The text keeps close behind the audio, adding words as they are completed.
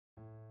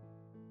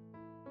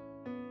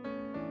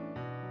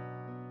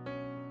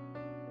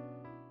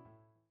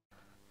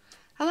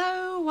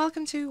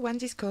welcome to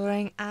Wendy's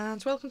Colouring,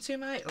 and welcome to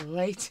my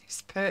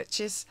latest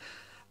purchase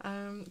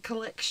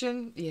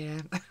collection.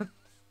 Yeah,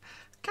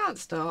 can't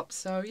stop,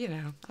 so you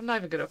know, I'm not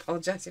even going to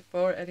apologise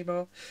for it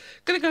anymore.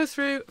 Going to go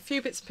through a few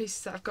bits and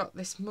pieces that I've got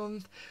this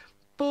month.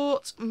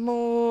 Bought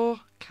more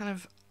kind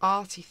of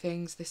arty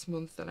things this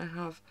month than I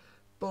have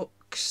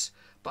books,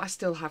 but I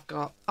still have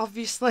got,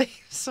 obviously,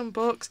 some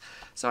books.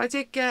 So I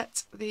did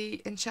get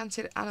the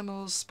Enchanted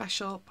Animals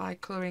special by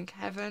Colouring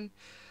Heaven.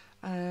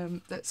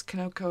 That's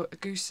Kanoko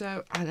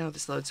Aguso. I know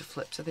there's loads of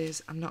flips of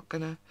these. I'm not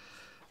gonna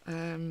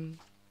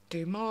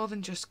do more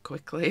than just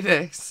quickly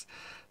this.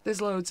 There's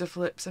loads of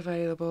flips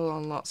available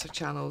on lots of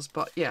channels,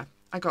 but yeah,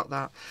 I got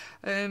that.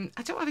 I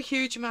don't have a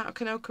huge amount of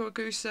Kanoko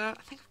Aguso.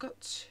 I think I've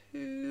got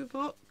 2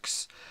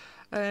 books.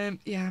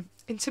 Yeah,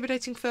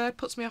 Intimidating Fur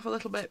puts me off a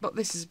little bit, but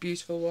this is a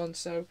beautiful one,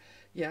 so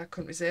yeah, I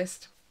couldn't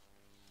resist.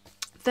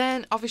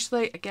 Then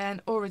obviously,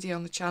 again, already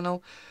on the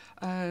channel,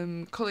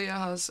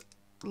 Collier's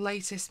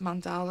latest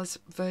Mandalas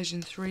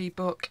version 3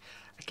 book.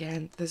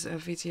 Again, there's a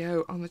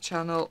video on the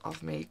channel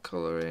of me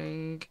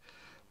colouring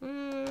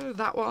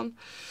that one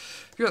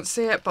if you want to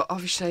see it, but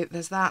obviously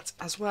there's that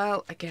as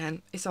well.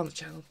 Again, it's on the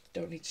channel,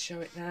 don't need to show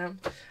it now.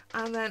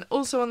 And then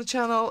also on the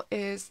channel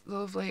is the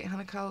lovely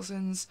Hannah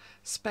Carlson's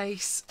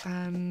Space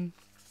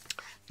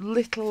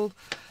little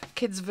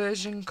kids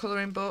version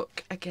colouring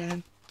book.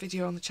 Again,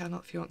 video on the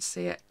channel if you want to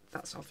see it.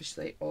 That's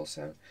obviously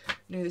also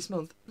new this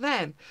month.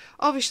 Then,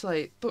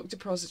 obviously, Book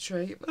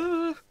Depository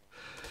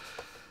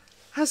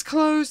has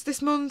closed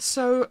this month.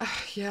 So,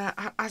 yeah,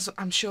 as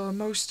I'm sure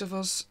most of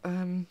us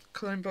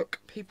colouring book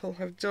people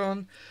have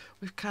done,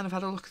 we've kind of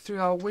had a look through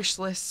our wish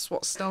lists,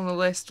 what's still on the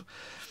list,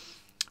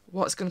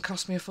 what's going to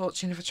cost me a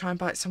fortune if I try and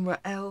buy it somewhere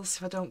else,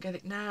 if I don't get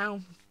it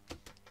now.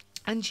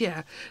 And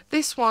yeah,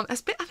 this one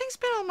has been, I think it's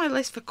been on my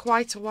list for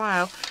quite a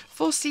while.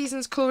 4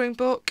 Seasons colouring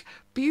book,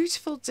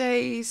 Beautiful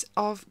Days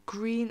of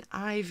Green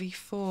Ivy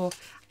 4.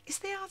 Is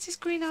the artist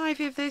Green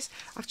Ivy of this?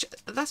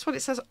 That's what it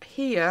says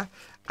here,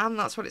 and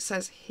that's what it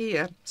says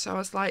here. So I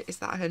was like, is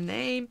that her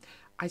name?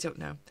 I don't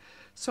know.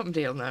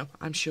 Somebody will know,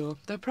 I'm sure.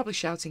 They're probably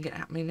shouting it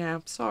at me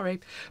now. Sorry.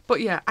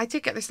 But yeah, I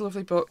did get this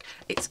lovely book.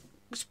 It's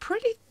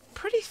pretty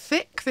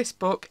thick, this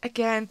book.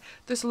 Again,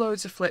 there's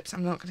loads of flips.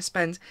 I'm not going to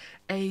spend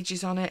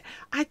ages on it.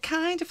 I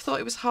kind of thought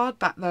it was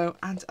hardback though,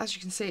 and as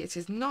you can see, it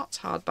is not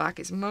hardback.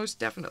 It's most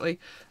definitely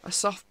a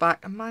softback,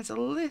 and mine's a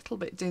little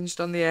bit dinged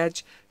on the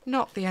edge.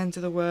 Not the end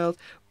of the world,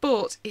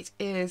 but it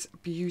is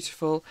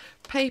beautiful.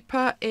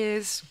 Paper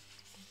is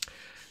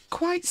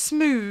quite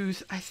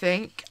smooth, I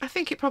think. I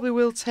think it probably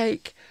will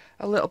take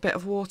a little bit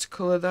of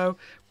watercolour though,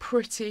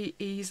 pretty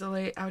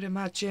easily, I would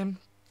imagine.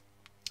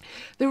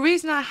 The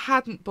reason I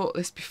hadn't bought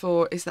this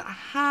before is that I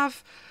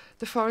have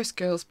the Forest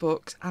Girls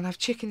books and I've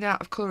chickened out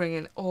of colouring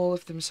in all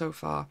of them so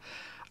far.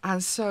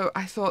 And so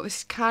I thought this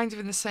is kind of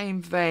in the same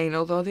vein,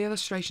 although the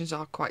illustrations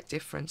are quite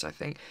different, I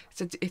think.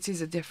 It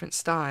is a different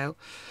style,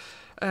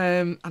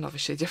 and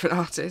obviously a different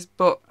artist.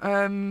 But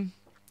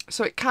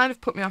so it kind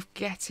of put me off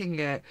getting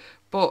it.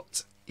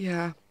 But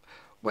yeah,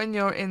 when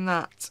you're in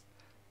that,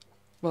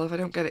 well, if I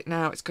don't get it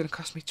now, it's going to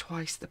cost me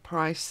twice the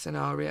price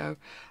scenario.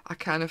 I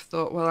kind of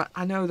thought, well,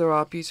 I know there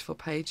are beautiful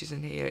pages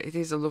in here. It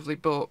is a lovely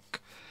book.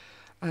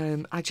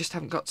 I just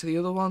haven't got to the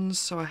other ones,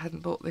 so I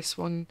hadn't bought this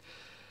one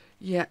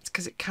yet,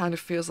 because it kind of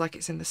feels like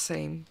it's in the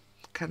same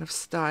kind of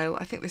style.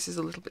 I think this is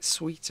a little bit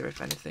sweeter, if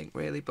anything,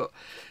 really. But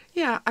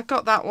yeah, I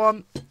got that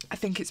one. I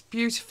think it's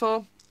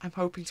beautiful. I'm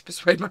hoping to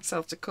persuade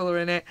myself to colour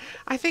in it.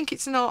 I think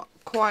it's not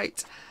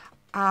quite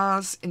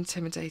as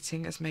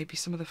intimidating as maybe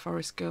some of the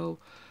Forest Girl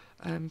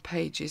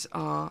pages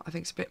are. I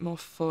think it's a bit more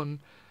fun.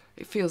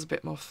 It feels a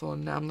bit more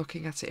fun now I'm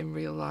looking at it in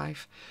real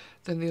life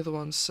than the other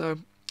ones, so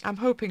I'm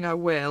hoping I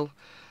will.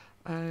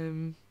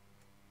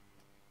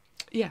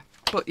 Yeah,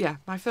 but yeah,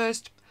 my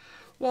first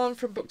one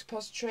from Book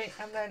Depository,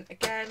 and then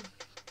again,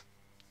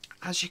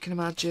 as you can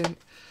imagine,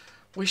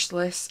 wish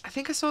list. I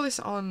think I saw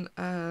this on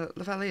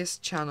Lavelia's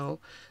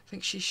channel. I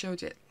think she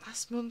showed it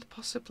last month,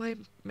 possibly,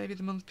 maybe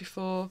the month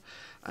before.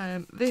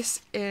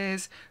 This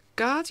is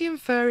Guardian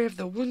Fairy of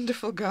the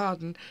Wonderful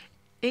Garden,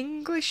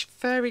 English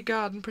Fairy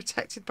Garden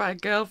Protected by a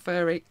Girl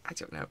Fairy, I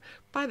don't know,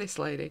 by this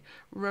lady,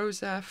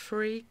 Rosa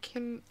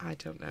Freakin, I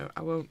don't know,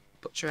 I won't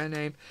butcher her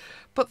name,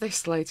 but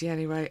this lady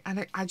anyway,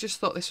 and I just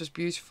thought this was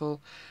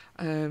beautiful.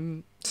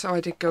 So I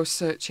did go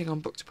searching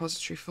on Book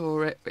Depository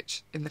for it,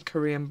 which in the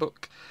Korean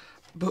book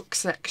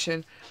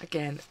section.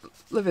 Again,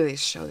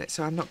 Lavelia's shown it,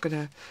 so I'm not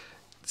going to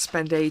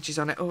spend ages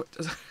on it. Oh, it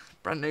does,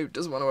 brand new,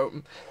 doesn't want to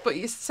open. But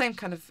it's the same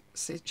kind of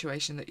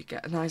situation, that you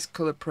get a nice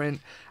colour print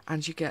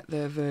and you get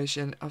the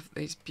version of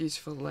these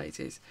beautiful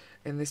ladies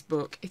in this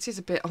book. It is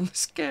a bit on the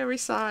scary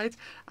side,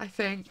 I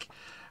think,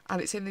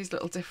 and it's in these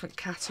little different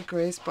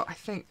categories, but I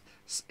think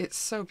it's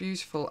so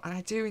beautiful, and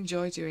I do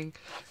enjoy doing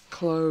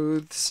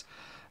clothes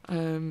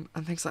and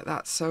things like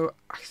that. So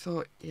I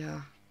thought,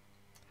 yeah,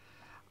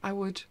 I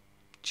would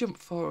jump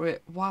for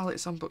it while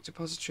it's on Book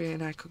Depository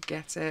and I could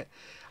get it.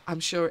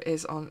 I'm sure it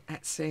is on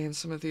Etsy and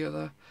some of the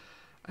other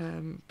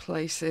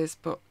places,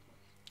 but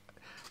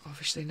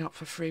obviously not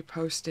for free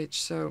postage,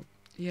 so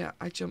yeah,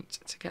 I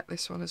jumped to get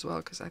this one as well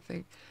because I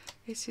think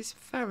this is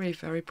very,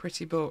 very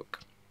pretty book.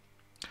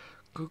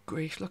 Good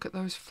grief, look at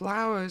those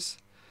flowers.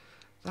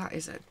 That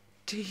is a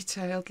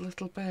detailed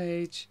little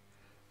page.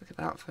 Look at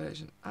that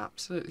version.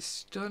 Absolutely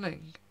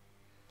stunning.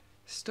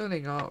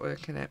 Stunning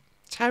artwork in it.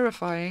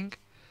 Terrifying,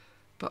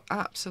 but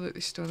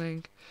absolutely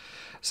stunning.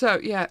 So,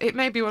 yeah, it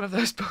may be one of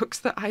those books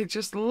that I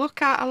just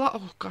look at a lot.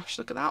 Oh, gosh,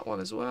 look at that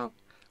one as well.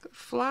 Look at the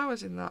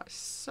flowers in that. It's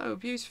so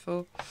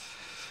beautiful.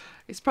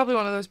 It's probably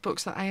one of those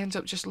books that I end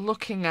up just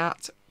looking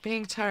at,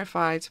 being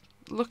terrified,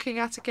 looking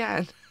at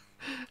again,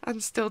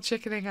 and still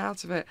chickening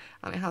out of it.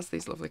 And it has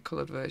these lovely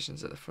coloured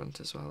versions at the front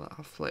as well that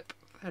I'll flip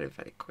very,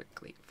 very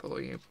quickly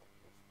for you.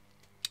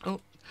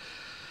 Oh.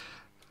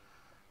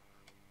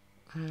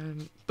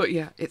 But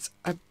yeah, it's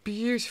a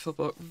beautiful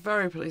book.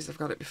 Very pleased I've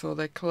got it before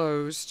they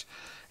closed.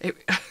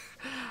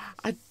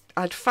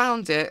 I'd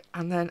found it,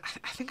 and then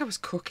I think I was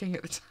cooking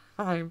at the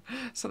time,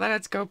 so then I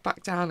had to go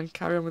back down and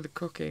carry on with the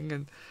cooking.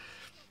 And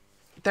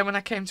then when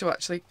I came to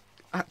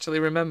actually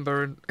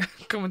remember and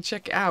come and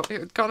check it out,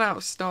 it had gone out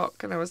of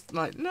stock, and I was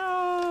like,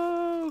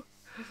 no.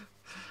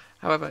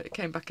 However, it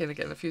came back in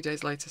again a few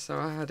days later, so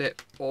I had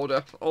it.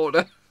 Order.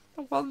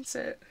 I want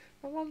it.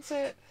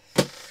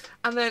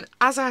 And then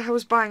as I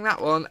was buying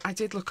that one, I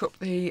did look up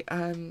the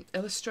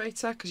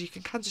illustrator, because you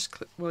can just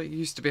click, well, you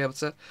used to be able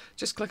to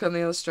just click on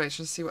the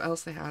illustrator and see what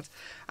else they had.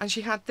 And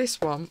she had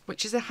this one,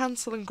 which is a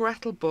Hansel and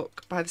Gretel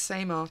book by the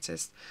same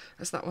artist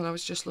as that one I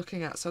was just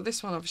looking at. So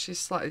this one obviously is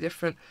slightly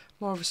different,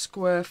 more of a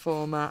square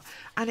format.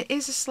 And it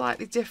is a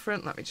slightly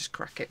different, let me just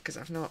crack it, because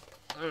I've not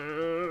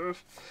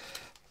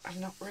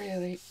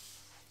really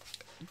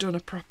done a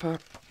proper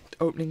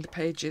opening the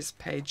pages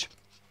page.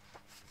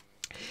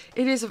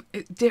 It is a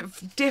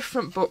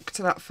different book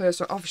to that first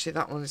one. Obviously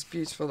that one is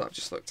beautiful that I've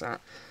just looked at.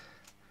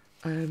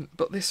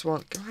 But this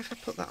one, if I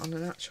put that on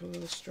an actual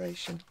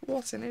illustration?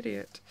 What an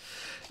idiot.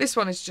 This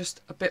one is just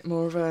a bit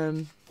more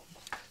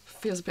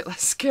feels a bit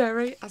less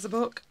scary as a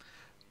book.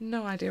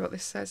 No idea what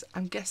this says.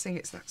 I'm guessing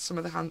it's that some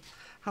of the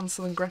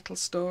Hansel and Gretel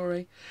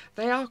story.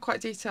 They are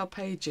quite detailed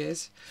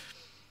pages,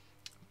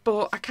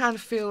 but I kind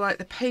of feel like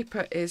the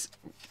paper is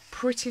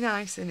pretty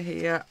nice in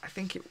here. I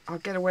think I'll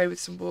get away with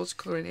some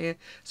watercolour in here.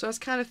 So I was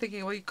kind of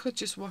thinking, well, you could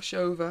just wash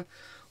over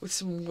with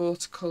some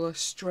watercolour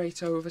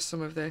straight over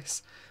some of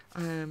this,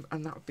 and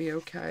that would be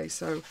okay.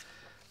 So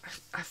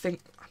I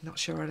think, I'm not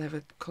sure I'd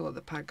ever colour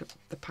the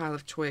pile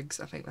of twigs.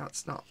 I think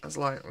that's not as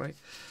likely.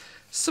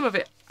 Some of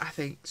it, I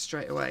think,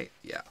 straight away,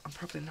 yeah, I'm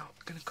probably not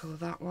going to colour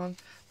that one.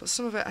 But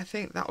some of it, I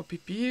think that would be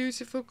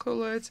beautiful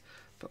coloured.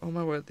 But oh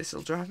my word, this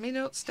will drive me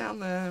nuts down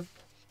there.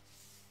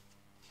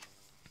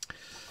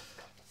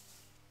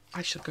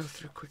 I shall go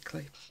through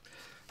quickly.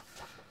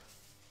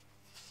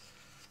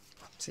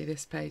 See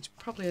this page,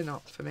 probably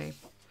not for me.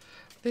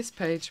 This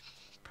page,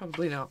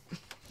 probably not.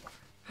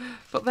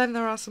 But then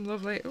there are some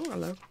lovely, oh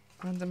hello,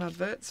 random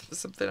adverts for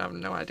something I have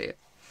no idea.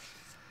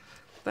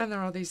 Then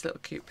there are these little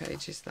cute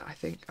pages that I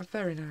think are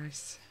very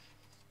nice.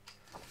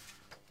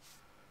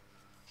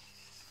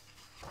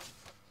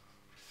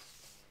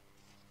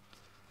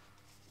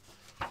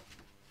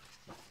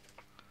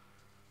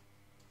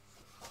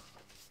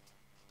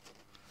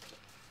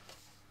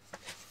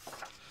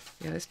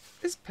 Yeah,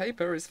 this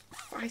paper is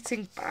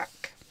fighting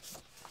back.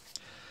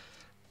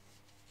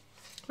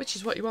 Which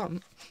is what you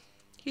want.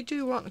 You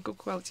do want a good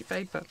quality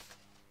paper.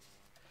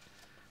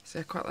 So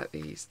I quite like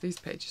these. These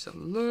pages are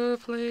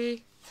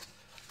lovely.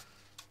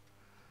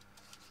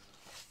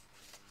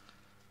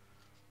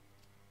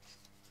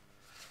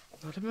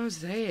 A lot of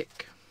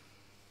mosaic.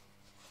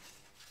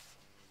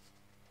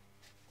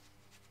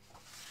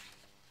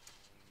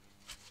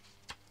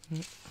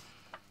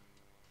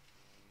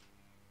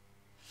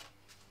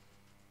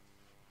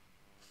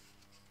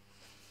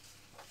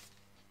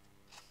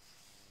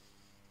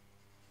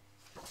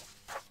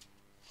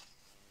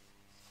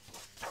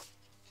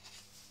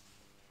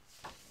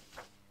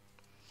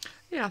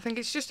 Yeah, I think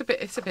it's just a bit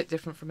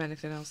different from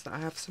anything else that I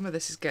have. Some of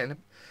this is getting a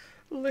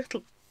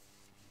little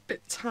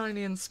bit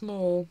tiny and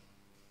small.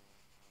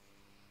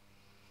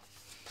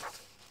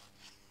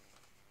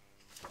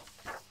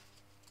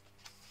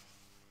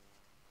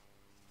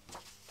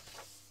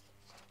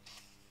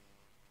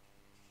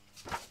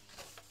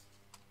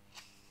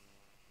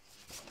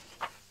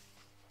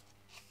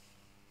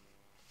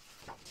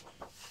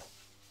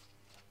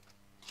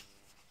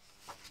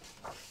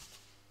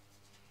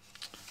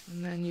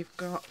 And then you've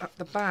got at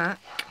the back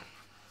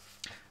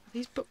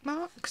these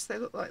bookmarks. They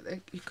look like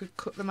you could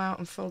cut them out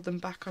and fold them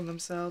back on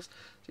themselves.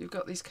 So you've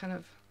got these kind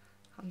of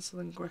Hansel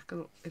and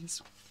Gretel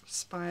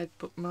inspired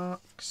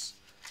bookmarks.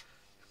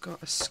 You've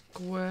got a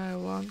square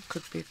one,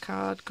 could be a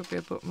card, could be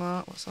a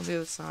bookmark. What's on the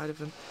other side of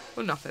them?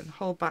 Well, nothing. The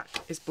whole back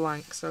is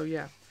blank, so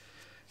yeah,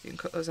 you can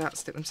cut those out,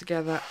 stick them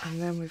together.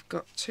 And then we've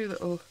got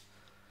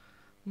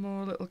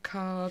more little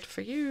card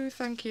for you,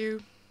 thank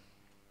you.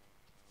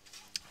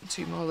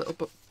 Two more little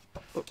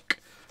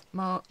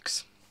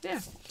bookmarks.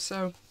 Yeah,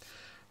 so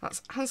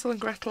that's Hansel and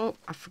Gretel.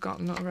 I've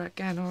forgotten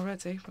again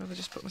already. Where have I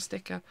just put my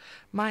sticker?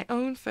 My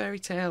Own Fairy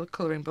Tale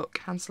colouring book,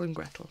 Hansel and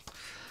Gretel.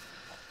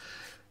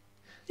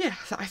 yeah,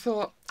 I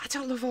thought, I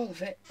don't love all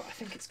of it, but I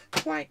think it's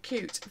quite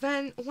cute.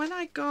 Then when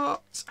I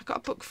got a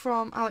book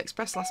from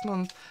AliExpress last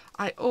month,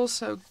 I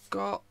also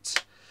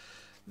got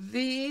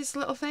these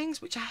little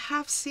things, which I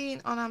have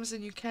seen on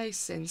Amazon UK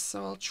since,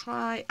 so I'll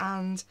try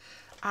and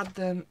add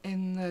them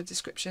in the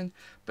description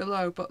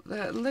below. But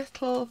the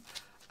little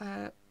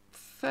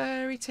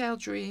Fairy Tale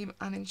Dream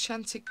and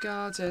Enchanted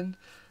Garden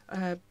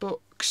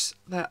books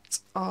that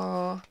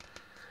are,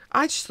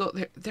 I just thought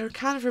they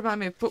kind of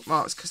remind me of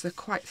bookmarks because they're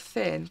quite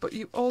thin, but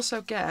you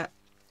also get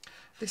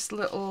this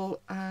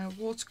little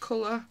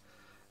watercolour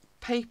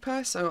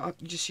paper, so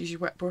you just use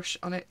your wet brush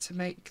on it to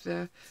make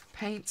the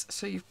paint.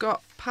 So you've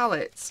got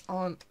palettes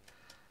on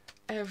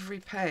every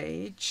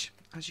page,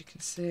 as you can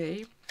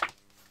see,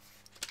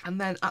 and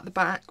then at the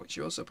back, which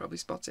you also probably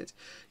spotted,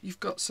 you've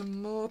got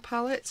some more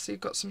palettes. So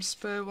you've got some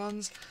spur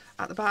ones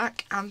at the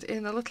back, and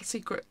in a little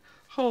secret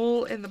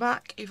hole in the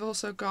back you've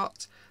also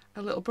got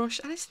a little brush,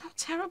 and it's not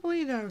terrible,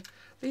 you know.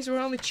 These were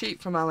only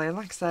cheap from Ali, and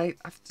like I say,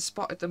 I've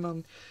spotted them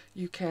on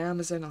UK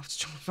Amazon. I'll have to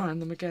try and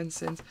find them again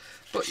since.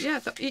 But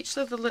yeah, each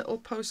of the little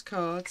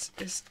postcards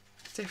is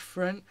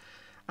different,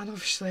 and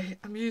obviously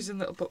I'm using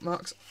little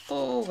bookmarks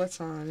all the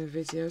time in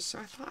videos, so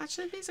I thought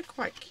actually these are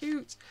quite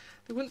cute.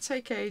 They wouldn't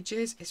take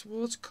ages. It's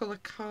watercolour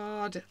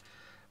card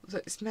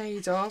that it's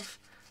made of,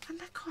 and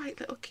they're quite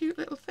little cute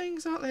little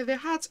things, aren't they? They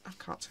had, I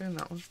can't turn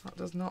that one, that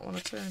does not want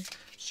to turn,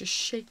 it's just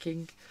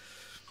shaking.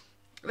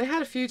 They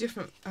had a few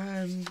different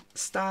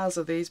styles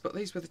of these, but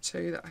these were the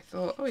two that I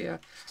thought, oh yeah,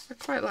 I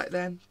quite like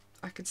them.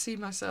 I could see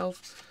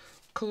myself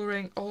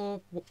colouring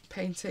or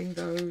painting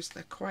those.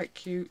 They're quite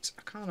cute.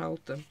 I can't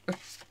hold them.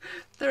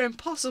 They're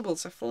impossible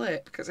to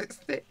flip because it's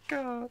thick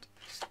card.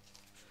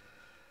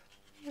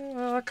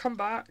 Oh, I'll come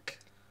back.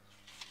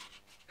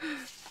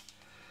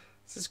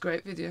 This is a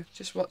great video,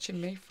 just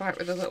watching me fight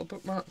with a little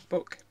bookmark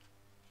book.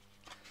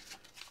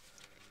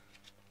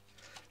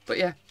 But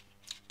yeah,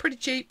 pretty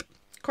cheap,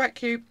 quite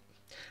cute.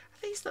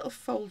 These little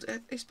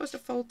you're supposed to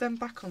fold them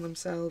back on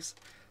themselves.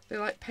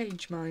 They're like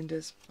page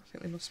minders, I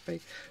think they must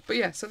be. But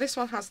yeah, so this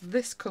one has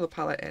this colour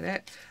palette in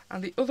it,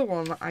 and the other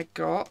one that I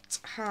got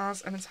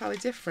has an entirely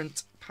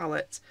different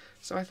palette.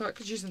 So I thought I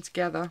could use them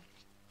together.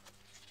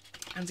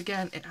 And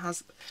again, it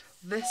has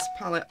this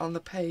palette on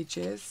the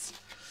pages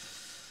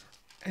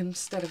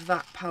instead of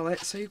that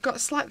palette. So you've got a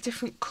slightly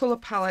different colour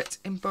palette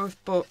in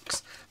both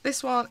books.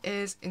 This one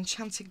is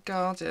Enchanted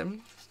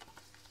Garden.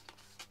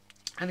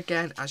 And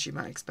again, as you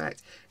might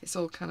expect, it's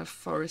all kind of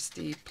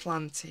foresty,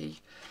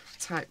 planty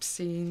type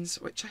scenes,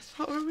 which I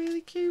thought were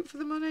really cute for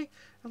the money.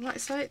 And like I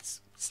say,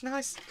 it's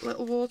nice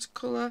little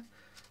watercolour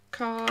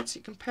cards.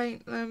 You can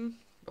paint them.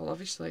 Well,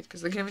 obviously,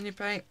 because they're giving you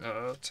paint.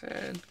 Oh,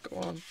 turn. Go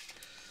on.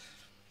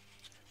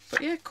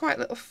 But yeah, quite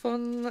little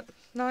fun,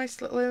 nice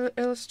little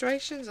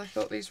illustrations. I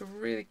thought these were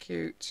really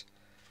cute.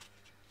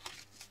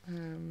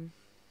 Oh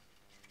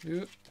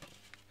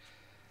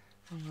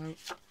no.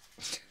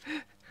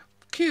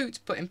 Cute,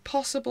 but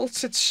impossible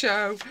to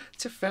show,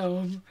 to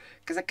film,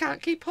 because I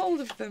can't keep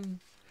hold of them.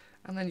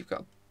 And then you've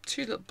got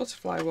two little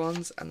butterfly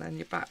ones, and then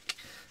you're back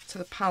to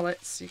the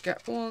palettes. You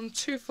get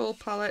two full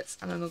palettes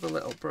and another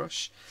little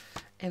brush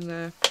in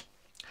there.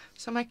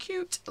 So my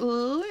cute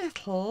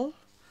little,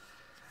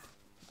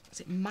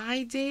 is it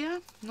My Dear?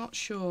 Not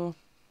sure.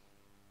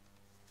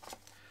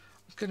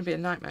 It's going to be a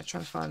nightmare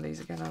trying to find these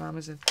again on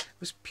Amazon. It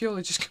was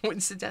purely just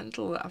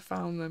coincidental that I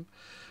found them.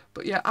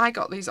 But yeah, I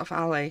got these off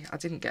Ali. I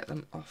didn't get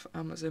them off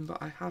Amazon,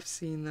 but I have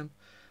seen them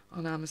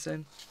on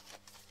Amazon.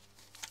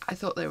 I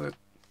thought they were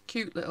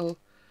cute little,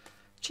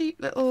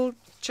 cheap little,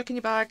 chuck in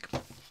your bag,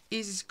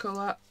 easy to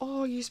colour.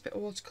 Oh, use a bit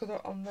of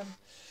watercolour on them.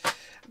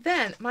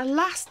 Then, my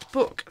last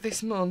book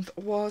this month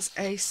was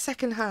a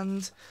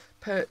second-hand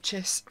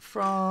purchase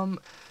from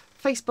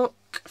Facebook,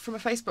 from a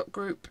Facebook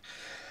group.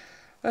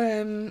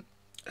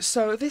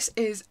 So this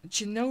is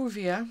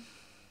Genovia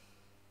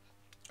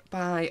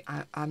by,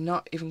 I'm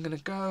not even going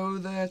to go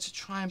there to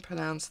try and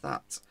pronounce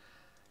that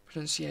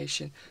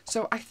pronunciation.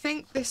 So I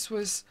think this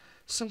was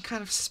some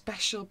kind of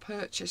special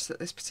purchase that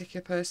this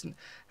particular person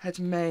had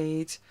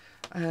made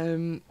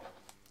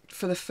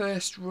for the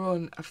first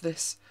run of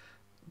this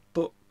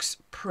book's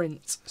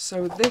print.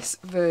 So this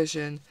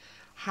version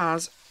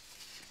has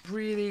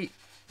really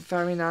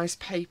very nice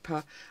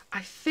paper.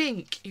 I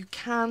think you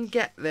can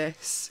get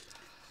this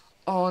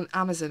on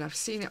Amazon. I've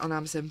seen it on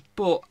Amazon,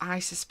 but I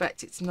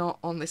suspect it's not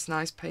on this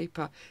nice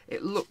paper.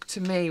 It looked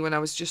to me when I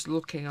was just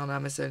looking on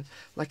Amazon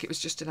like it was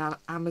just an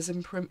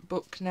Amazon print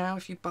book now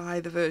if you buy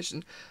the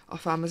version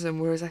off Amazon,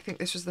 whereas I think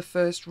this was the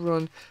first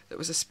run that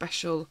was a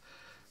special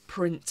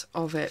print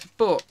of it.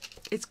 But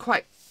it's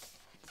quite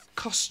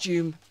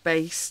costume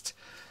based,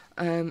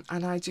 and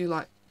I do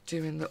like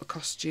doing little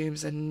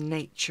costumes and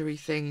naturey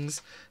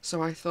things,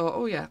 so I thought,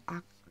 oh yeah,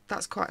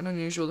 that's quite an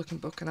unusual looking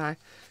book and I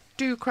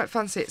do quite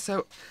fancy it.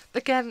 So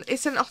again,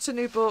 it's not a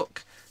new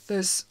book.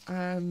 There's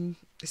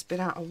it's been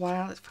out a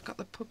while. I forgot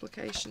the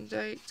publication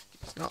date.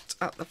 It's not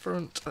at the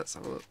front. Let's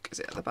have a look. Is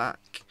it at the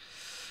back?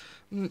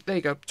 There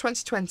you go,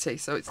 2020.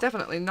 So it's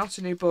definitely not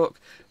a new book,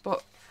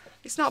 but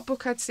it's not a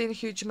book I'd seen a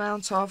huge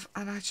amount of,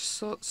 and I just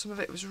thought some of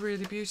it was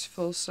really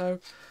beautiful, so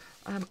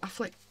I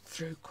flicked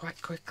through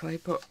quite quickly.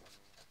 But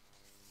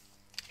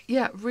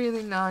yeah,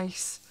 really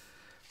nice,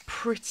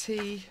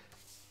 pretty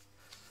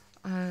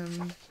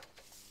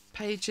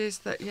pages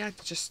that, yeah,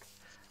 just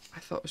I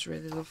thought was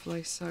really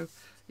lovely. So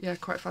yeah,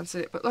 quite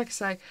fancied it. But like I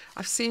say,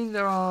 I've seen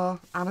there are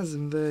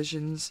Amazon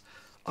versions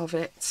of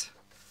it,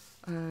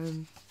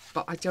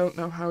 but I don't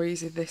know how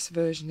easy this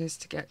version is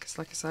to get, because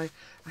like I say,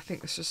 I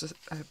think this was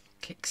a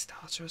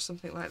Kickstarter or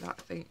something like that.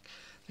 I think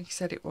he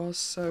said it was.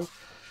 So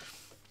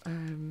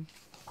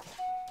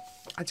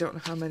I don't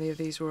know how many of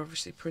these were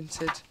obviously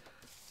printed,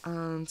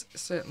 and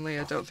certainly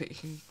I don't think you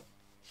can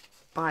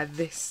buy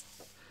this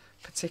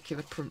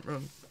particular print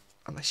run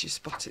unless you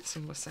spot it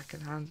somewhere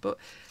second hand. But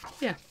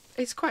yeah,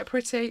 it's quite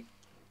pretty.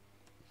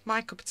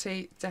 My cup of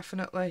tea,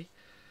 definitely.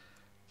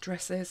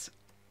 Dresses,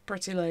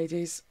 pretty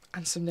ladies,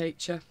 and some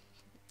nature.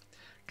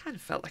 Kind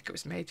of felt like it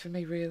was made for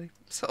me, really.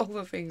 It's all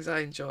the things I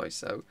enjoy.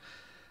 So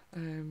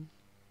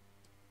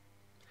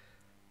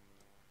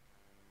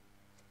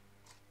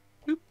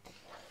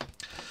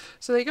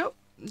so there you go.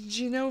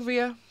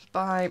 Genovia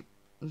by,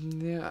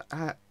 yeah,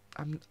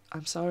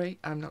 I'm sorry,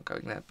 I'm not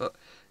going there, but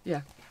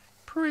yeah,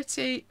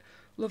 pretty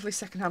lovely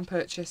second-hand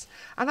purchase.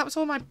 And that was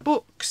all my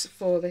books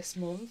for this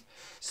month.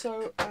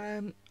 So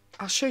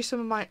I'll show you some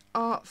of my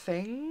art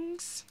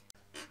things.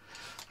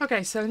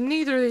 Okay, so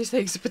neither of these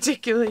things are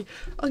particularly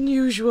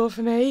unusual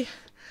for me.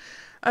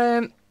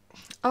 Artex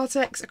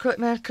acrylic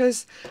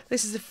markers.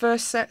 This is the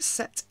first set,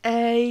 set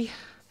A.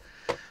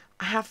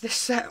 I have this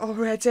set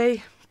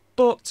already,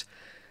 but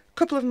a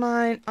couple of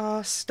mine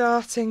are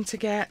starting to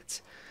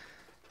get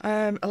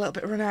a little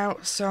bit run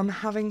out, so I'm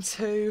having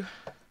to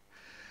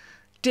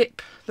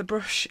dip the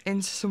brush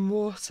into some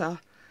water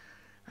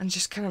and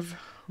just kind of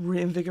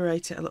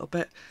reinvigorate it a little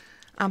bit.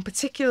 And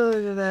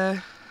particularly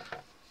the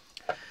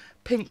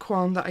pink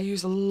one that I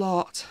use a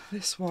lot,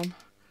 this one,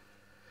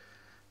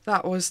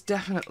 that was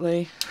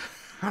definitely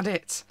had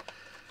it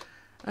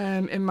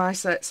in my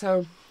set.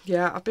 So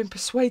yeah, I've been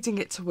persuading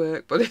it to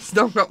work, but it's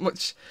not got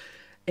much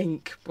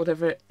ink,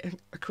 whatever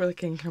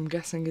acrylic ink I'm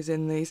guessing is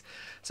in these,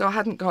 so I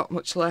hadn't got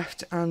much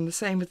left. And the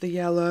same with the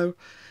yellow,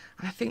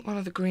 and I think one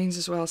of the greens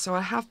as well. So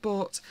I have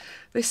bought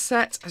this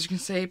set, as you can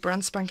see,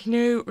 brand spanking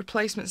new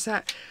replacement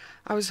set.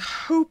 I was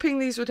hoping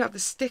these would have the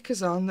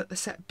stickers on that the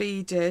set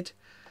B did,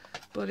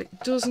 but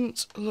it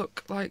doesn't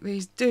look like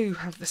these do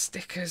have the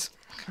stickers.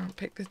 I can't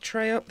pick the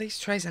tray up. These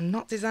trays are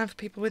not designed for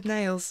people with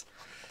nails.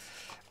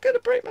 I'm gonna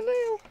break my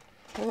nail.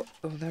 Oh,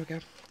 there we go.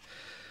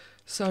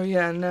 So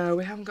yeah, no,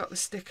 we haven't got the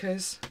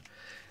stickers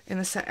in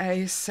the set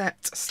A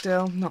set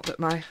still. Not that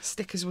my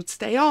stickers would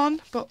stay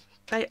on, but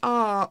they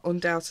are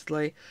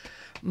undoubtedly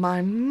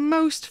my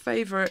most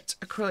favourite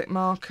acrylic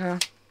marker.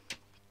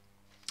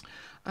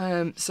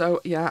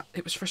 So yeah,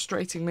 it was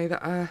frustrating me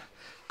that a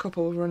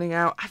couple were running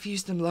out. I've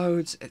used them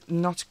loads,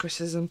 not a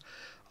criticism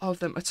of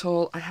them at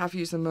all. I have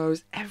used them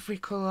loads. Every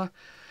colouring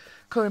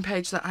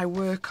page that I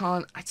work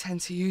on, I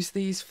tend to use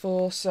these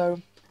for,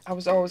 so I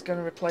was always going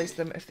to replace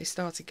them if they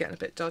started getting a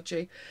bit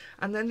dodgy.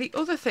 And then the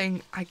other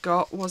thing I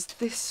got was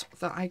this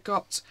that I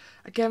got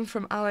again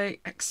from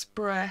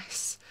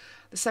AliExpress,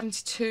 the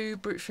 72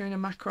 Brut Funa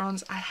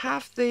Macarons. I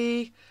have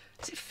the,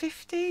 is it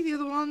 50, the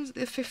other ones,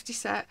 the 50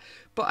 set,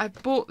 but I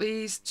bought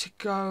these to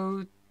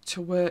go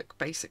to work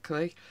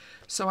basically.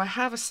 So I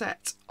have a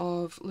set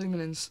of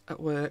luminance at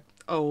work,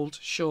 old,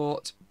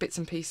 short, bits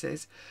and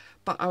pieces,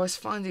 but I was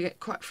finding it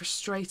quite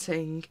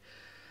frustrating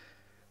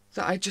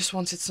that I just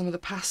wanted some of the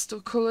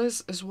pastel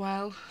colours as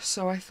well.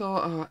 So I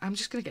thought, oh, I'm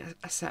just going to get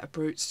a set of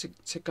Bruts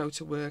to go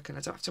to work, and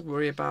I don't have to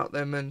worry about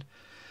them. And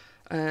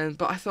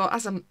but I thought,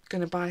 as I'm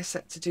going to buy a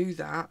set to do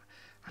that,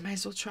 I may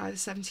as well try the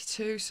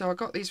 72. So I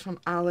got these from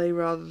Ali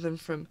rather than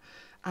from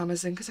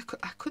Amazon, because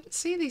I couldn't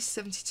see these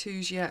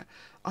 72s yet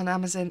on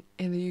Amazon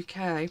in the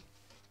UK.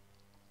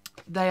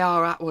 They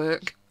are at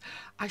work.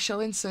 I shall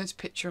insert a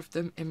picture of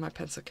them in my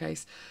pencil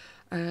case,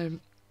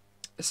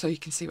 so you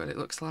can see what it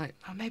looks like.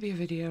 Or maybe a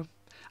video.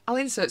 I'll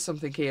insert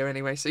something here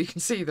anyway so you can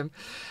see them.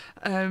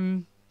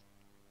 But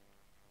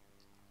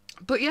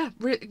yeah,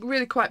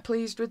 really quite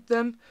pleased with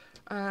them.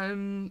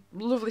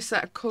 Lovely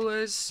set of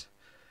colours.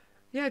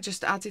 Yeah,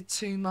 just added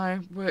to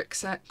my work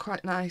set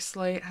quite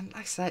nicely. And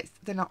like I say,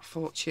 they're not a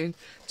fortune.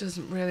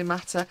 Doesn't really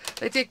matter.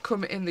 They did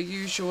come in the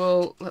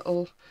usual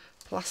little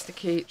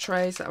plasticky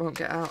trays that I won't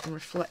get out and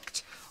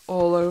reflect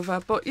all over.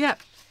 But yeah,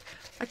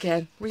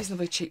 again,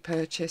 reasonably cheap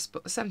purchase.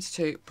 But the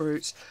 72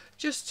 Bruts,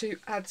 just to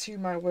add to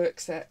my work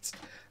set,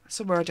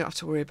 somewhere I don't have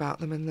to worry about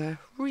them, and they're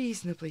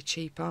reasonably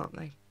cheap, aren't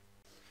they?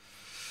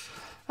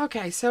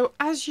 Okay, so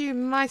as you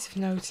might have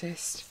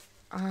noticed,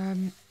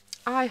 I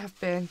have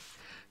been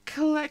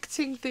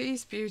collecting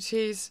these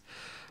beauties,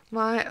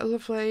 my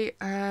lovely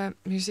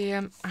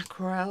museum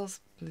aquarelles,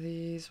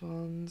 these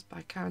ones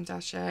by Cant,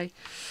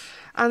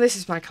 and this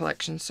is my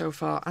collection so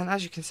far. And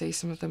as you can see,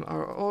 some of them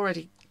are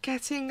already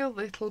getting a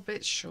little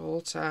bit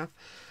shorter.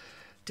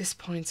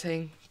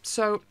 Disappointing.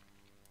 So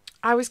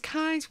I was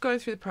kind of going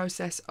through the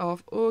process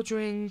of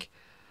ordering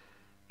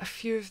a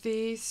few of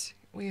these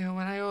you know,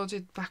 when I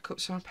ordered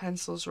backups for my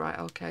pencils, right,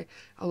 okay,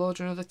 I'll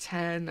order another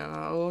 10 and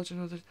I'll order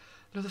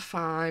another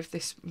 5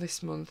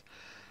 this month.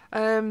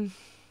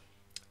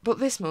 But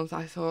this month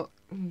I thought,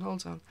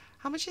 hold on,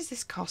 how much is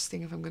this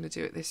costing if I'm going to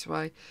do it this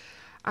way?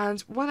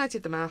 And when I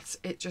did the maths,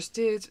 it just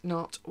did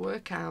not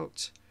work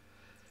out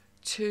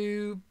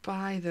to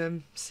buy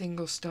them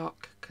single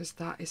stock, because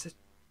that is an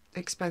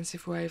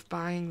expensive way of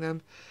buying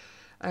them.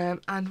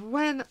 And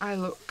when I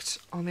looked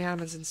on the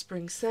Amazon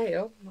Spring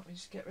Sale, let me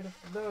just get rid of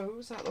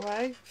those out of the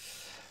way,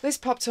 this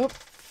popped up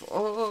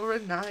for a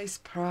nice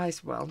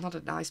price. Well, not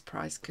a nice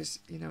price, because,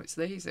 you know, it's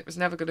these. It was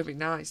never going to be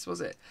nice,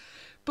 was it?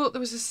 But there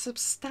was a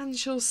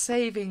substantial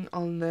saving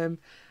on them,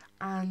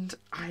 and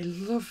I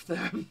love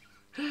them.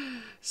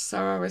 So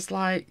I was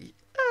like,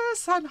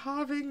 yes, I'm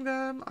having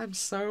them. I'm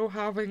so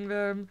having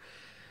them,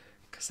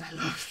 because I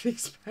love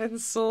these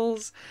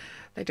pencils.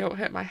 They don't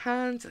hurt my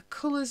hand. The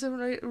colours are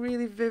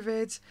really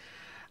vivid.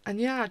 And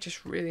yeah, I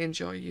just really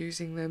enjoy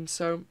using them.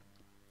 So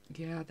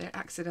yeah, they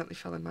accidentally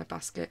fell in my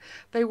basket.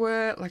 They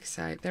were, like I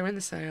say, they're in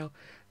the sale.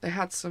 They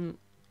had some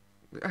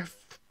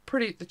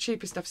the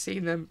cheapest I've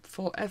seen them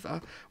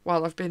forever,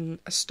 while I've been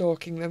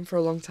stalking them for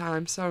a long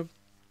time. So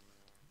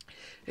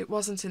it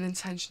wasn't an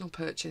intentional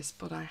purchase,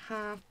 but I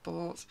have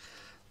bought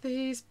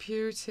these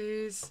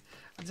beauties.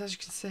 And as you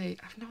can see,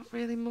 I've not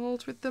really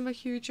mauled with them a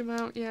huge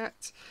amount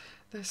yet.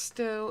 They're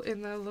still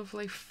in their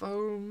lovely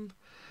foam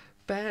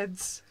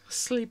beds,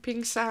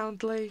 sleeping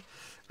soundly.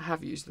 I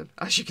have used them,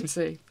 as you can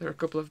see. There are a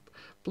couple of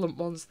blunt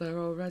ones there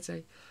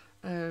already.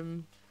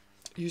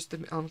 Used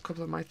them on a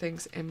couple of my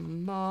things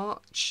in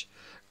March.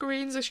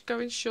 Greens are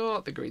going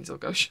short. The greens will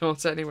go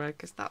short anyway,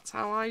 because that's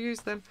how I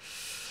use them.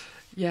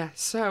 Yeah,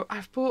 so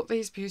I've bought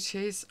these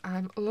beauties.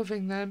 I'm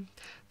loving them.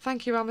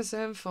 Thank you,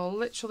 Amazon, for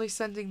literally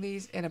sending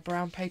these in a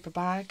brown paper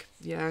bag.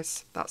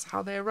 Yes, that's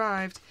how they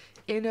arrived,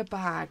 in a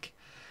bag.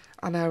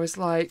 And I was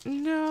like,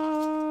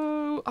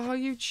 no, are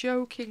you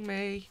joking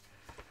me?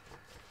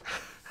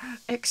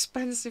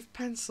 Expensive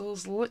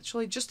pencils,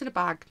 literally just in a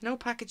bag. No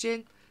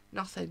packaging,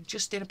 nothing,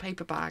 just in a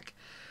paper bag.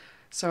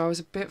 So I was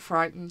a bit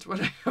frightened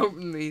when I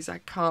opened these, I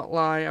can't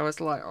lie. I was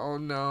like, oh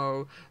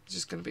no, it's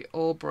just going to be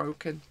all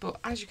broken. But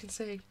as you can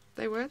see,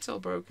 they weren't all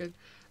broken.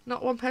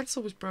 Not one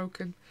pencil was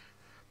broken.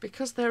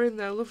 Because they're in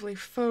their lovely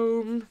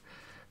foam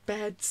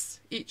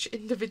beds, each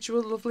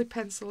individual lovely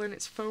pencil in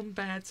its foam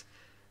bed,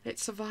 it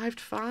survived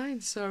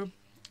fine. So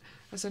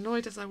as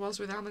annoyed as I was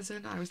with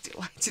Amazon, I was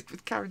delighted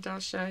with Caran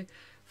d'Ache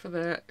for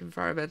their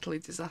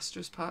environmentally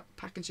disastrous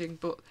packaging,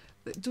 but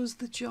it does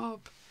the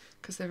job,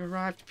 because they've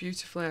arrived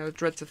beautifully. I would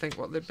dread to think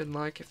what they'd been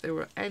like if they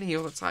were any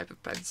other type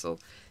of pencil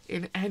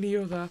in any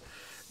other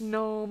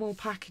normal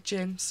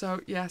packaging.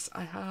 So yes,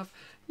 I have.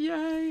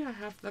 Yay, I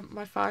have them,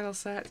 my final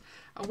set.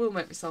 I will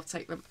make myself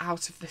take them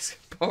out of this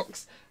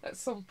box at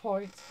some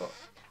point, but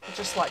I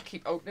just like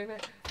keep opening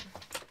it.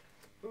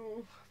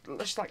 Ooh, I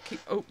just like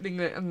keep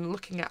opening it and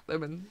looking at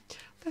them, and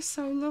they're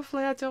so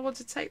lovely. I don't want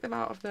to take them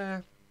out of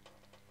there.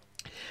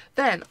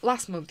 Then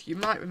last month, you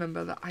might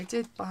remember that I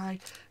did buy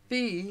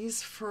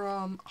these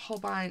from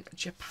Holbein,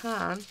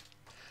 Japan,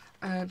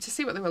 to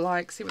see what they were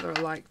like, see whether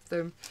I liked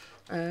them.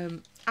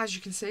 As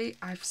you can see,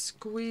 I've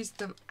squeezed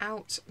them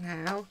out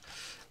now,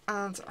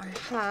 and I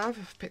have,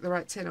 if I pick the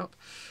right tin up,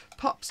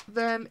 popped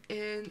them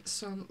in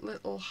some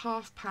little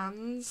half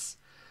pans.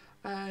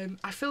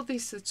 I filled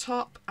these to the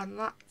top, and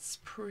that's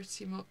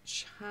pretty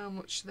much how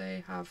much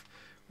they have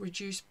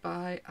reduced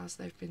by as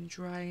they've been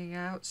drying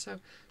out. So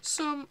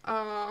some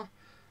are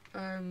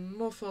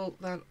more full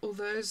than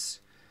others,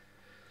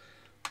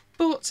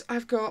 but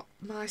I've got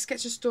my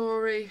Sketch and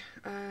Story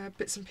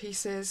bits and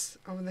pieces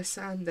on this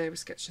end. They were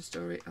Sketch and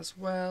Story as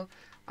well.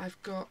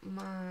 I've got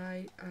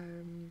my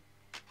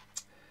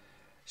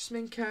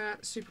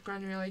Schminker Super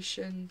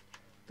Granulation,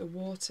 the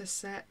water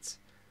set.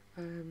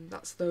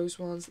 That's those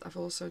ones. I've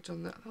also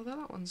done that, although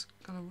that one's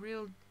got a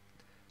real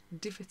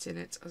divot in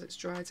it as it's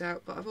dried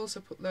out, but I've also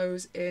put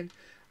those in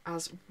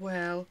as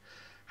well.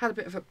 Had a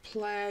bit of a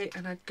play,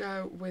 and I'd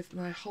go with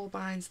my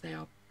Holbeins. They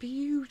are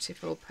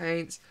beautiful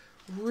paints,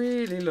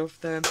 really love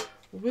them,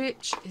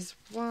 which is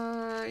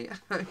why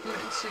I'm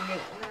mentioning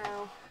it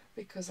now,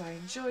 because I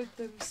enjoyed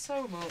them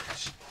so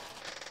much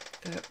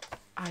that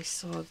I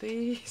saw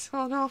these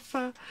on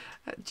offer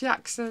at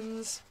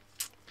Jackson's.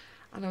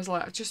 And I was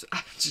like, I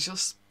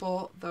just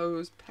bought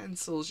those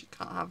pencils. You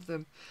can't have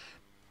them,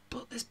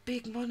 but there's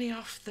big money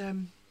off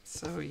them.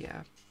 So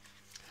yeah,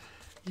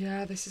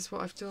 this is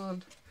what I've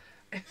done.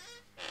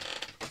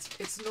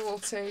 It's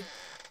naughty.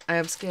 I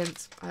am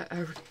skint.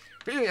 I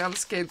really am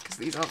skint, because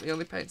these aren't the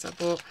only paints I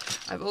bought.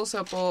 I've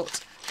also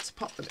bought, to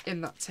pop them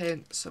in that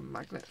tin, some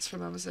magnets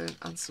from Amazon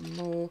and some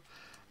more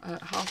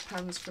half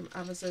pans from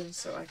Amazon,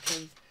 so I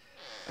can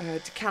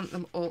decant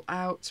them all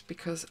out,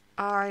 because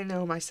I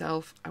know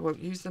myself, I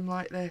won't use them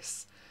like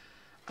this.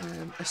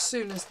 As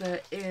soon as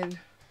they're in,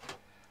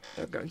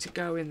 they're going to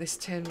go in this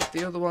tin with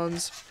the other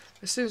ones.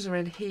 As soon as they're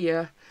in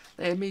here,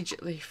 they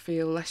immediately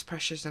feel less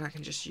precious, and I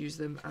can just use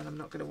them, and I'm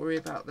not going to worry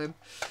about them.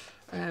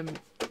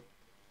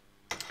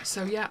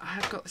 So yeah, I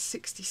have got the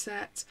 60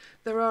 set.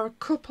 There are a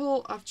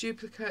couple of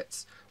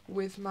duplicates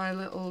with my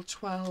little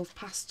 12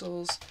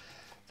 pastels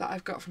that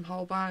I've got from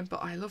Holbein,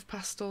 but I love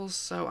pastels,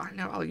 so I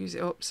know I'll use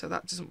it up, so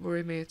that doesn't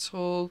worry me at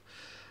all.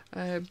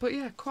 But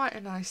yeah, quite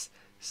a nice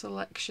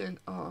selection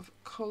of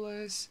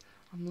colours.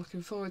 I'm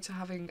looking forward to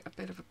having a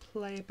bit of a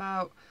play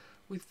about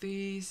with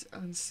these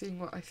and seeing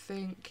what I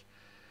think.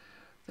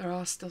 There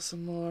are still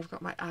some more I've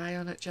got my eye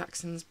on at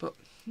Jackson's, but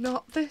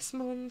not this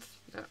month.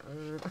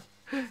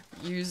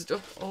 Used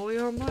up all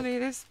your money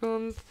this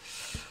month.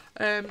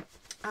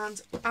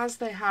 And as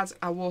they had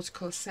a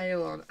watercolour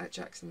sale on at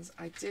Jackson's,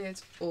 I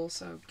did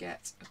also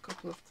get a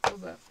couple of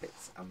other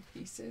bits and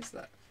pieces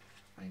that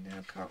I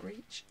now can't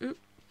reach. Oop.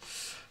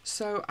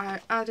 So I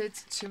added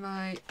to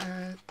my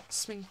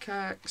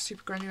Sminker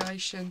super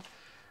granulation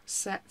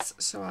sets.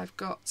 So I've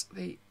got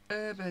the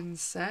Urban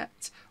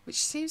set,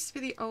 which seems to be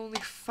the only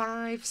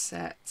 5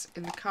 set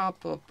in the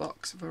cardboard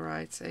box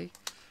variety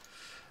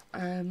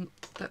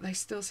that they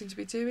still seem to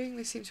be doing.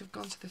 They seem to have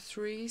gone to the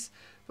 3s,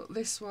 but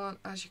this one,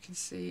 as you can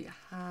see,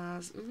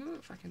 has, ooh,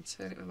 if I can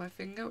turn it with my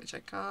finger, which I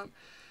can't,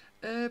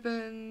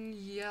 Urban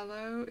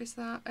Yellow, is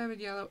that? Urban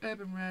Yellow,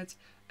 Urban Red,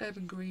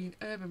 Urban Green,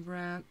 Urban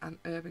Brown and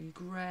Urban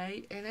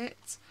Grey in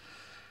it.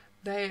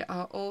 They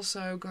are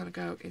also going to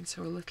go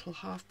into a little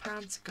half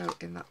pan to go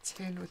in that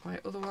tin with my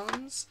other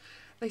ones.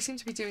 They seem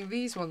to be doing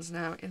these ones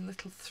now in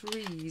little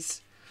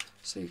 3s.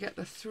 So you get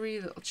the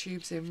 3 little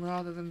tubes in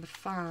rather than the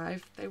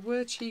 5. They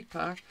were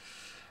cheaper.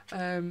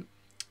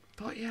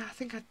 But yeah, I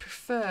think I'd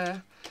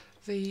prefer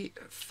the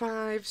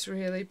 5s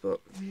really, but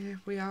yeah,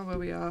 we are where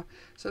we are.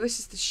 So this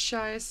is the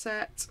Shire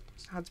set.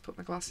 I had to put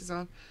my glasses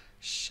on.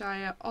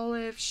 Shire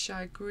Olive,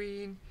 Shire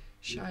Green,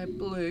 Shire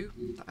Blue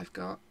that I've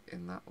got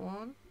in that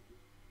one.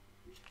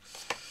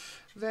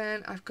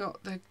 Then I've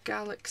got the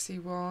Galaxy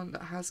one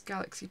that has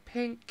Galaxy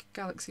Pink,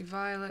 Galaxy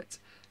Violet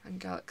and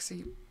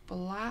Galaxy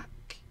Black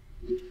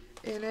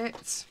in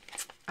it.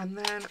 And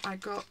then I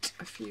got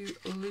a few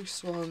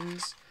loose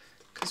ones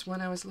because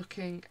when I was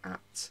looking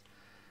at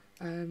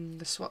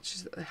the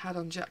swatches that they had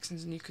on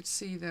Jackson's and you could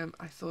see them,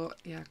 I thought,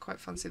 yeah, I quite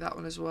fancy that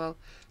one as well.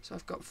 So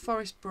I've got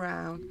Forest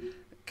Brown.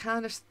 It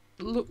kind of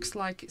looks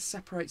like it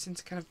separates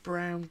into kind of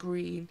brown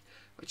green,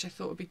 which I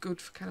thought would be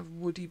good for kind of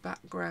woody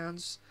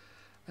backgrounds,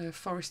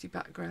 foresty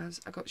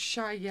backgrounds. I got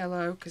Shire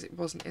Yellow because it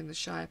wasn't in the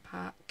Shire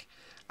pack,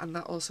 and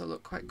that also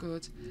looked quite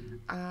good.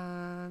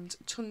 And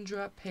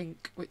Tundra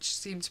Pink, which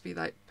seemed to be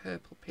like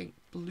purple pink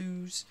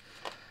blues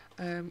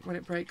when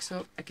it breaks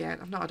up. Again,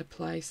 I've not had a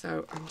play,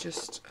 so I'm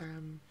just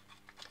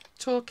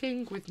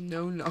talking with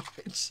no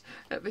knowledge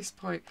at this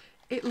point.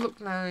 It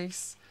looked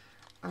nice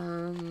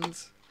and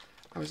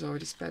I was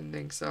already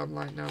spending, so I'm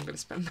like, no, I'm going to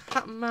spend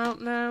that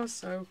amount now,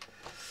 so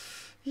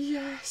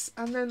yes.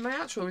 And then my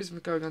actual reason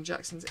for going on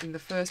Jackson's in the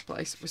first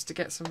place was to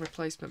get some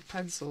replacement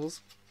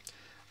pencils.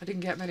 I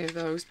didn't get many of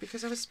those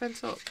because I was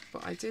spent up,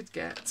 but I did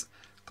get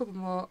a couple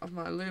more of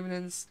my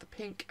Luminance. The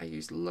pink I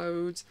used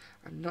loads.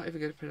 I'm not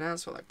even going to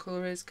pronounce what that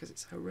colour is because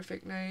it's a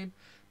horrific name,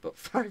 but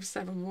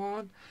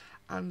 571.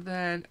 And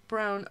then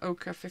brown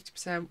ochre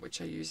 50%, which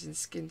I use in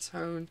skin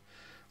tone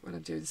when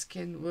I'm doing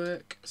skin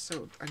work,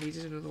 so I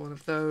needed another one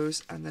of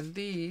those. And then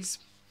these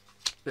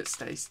that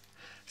says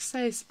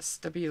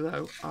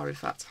Stabilo are in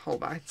fact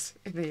Holbeins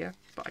in here,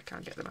 but I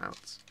can't get them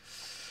out.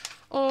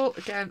 All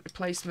again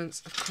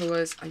replacements of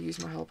colours. I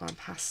use my Holbein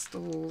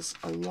pastels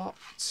a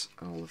lot,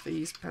 and all of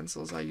these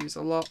pencils I use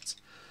a lot.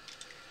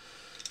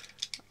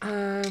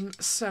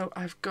 So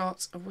I've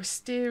got a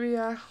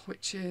Wisteria,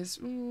 which is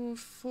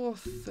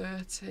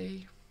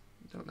 430.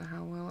 Don't know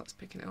how well that's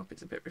picking it up.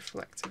 It's a bit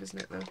reflective, isn't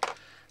it, though?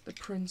 The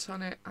print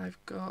on it.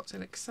 I've got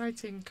an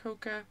Exciting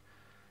Coca,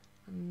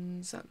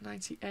 and is that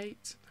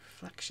 98? The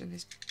reflection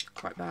is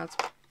quite bad.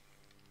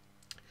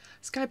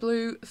 Sky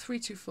Blue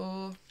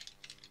 324.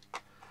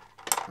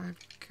 I've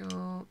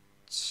got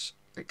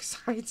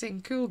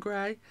Exciting Cool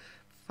Grey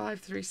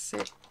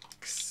 536.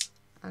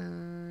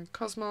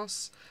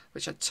 Cosmos,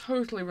 which I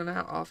totally run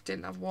out of,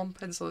 didn't have one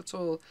pencil at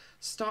all,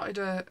 started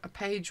a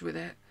page with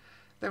it,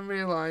 then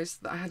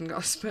realised that I hadn't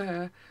got a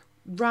spare,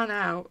 ran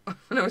out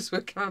when I was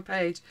working on a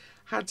page,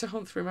 had to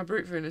hunt through my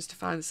brute runners to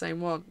find the same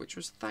one, which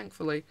was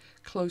thankfully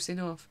close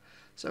enough.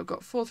 So I've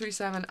got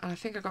 437, and I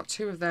think I got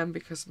 2 of them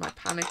because my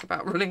panic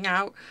about running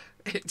out,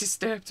 it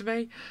disturbed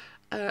me.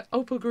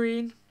 Opal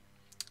Green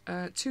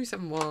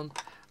 271,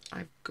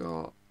 I've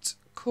got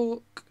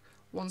Cork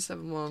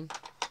 171,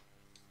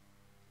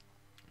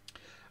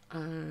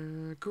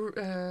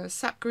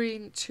 Sap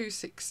Green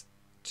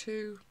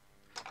 262,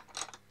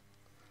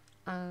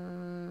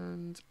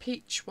 and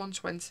Peach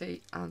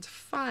 120, and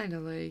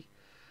finally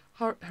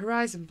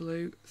Horizon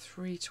Blue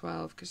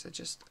 312, because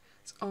it's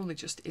only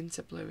just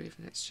into blue,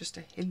 even it's just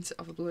a hint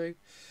of a blue.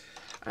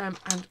 And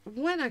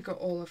when I got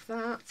all of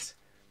that,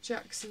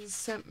 Jackson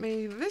sent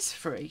me this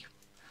free,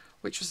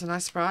 which was a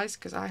nice surprise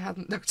because I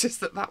hadn't noticed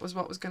that that was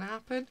what was going to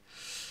happen.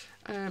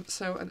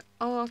 So an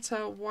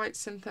Arta white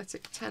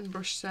synthetic 10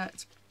 brush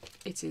set.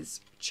 It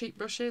is cheap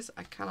brushes,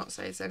 I cannot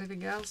say it's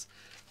anything else,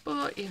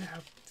 but you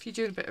know, if you're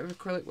doing a bit of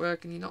acrylic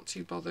work and you're not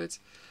too bothered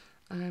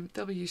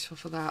They'll be useful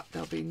for that.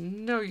 They'll be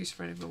no use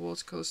for any of my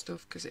watercolour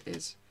stuff because it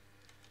is,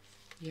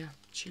 yeah,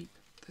 cheap.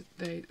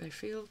 They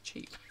feel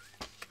cheap.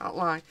 Can't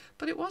lie.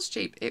 But it was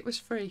cheap. It was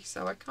free,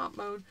 so I can't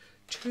moan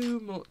too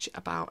much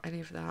about any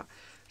of that.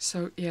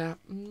 So, yeah,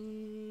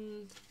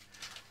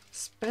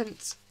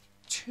 spent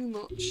too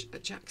much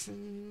at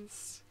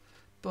Jackson's,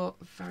 but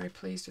very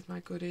pleased with my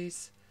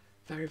goodies.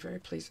 Very, very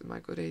pleased with my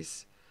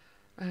goodies.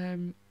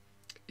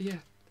 Yeah,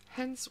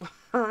 hence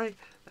why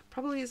there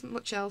probably isn't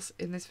much else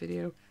in this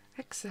video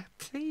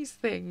except these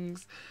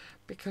things,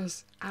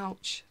 because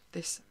ouch,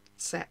 this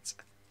set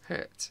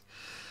hurt.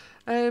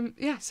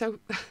 Yeah, so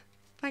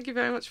thank you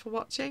very much for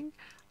watching.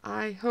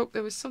 I hope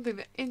there was something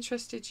that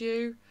interested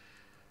you.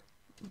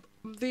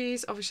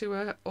 These obviously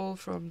were all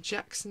from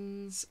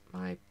Jackson's.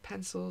 My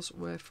pencils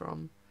were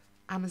from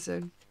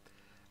Amazon.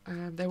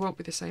 They won't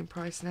be the same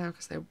price now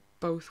because they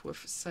both were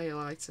for sale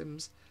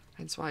items,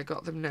 hence why I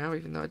got them now,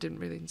 even though I didn't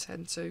really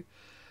intend to.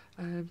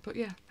 But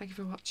yeah, thank you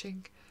for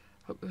watching.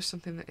 Hope there was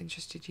something that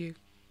interested you.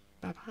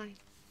 Bye bye.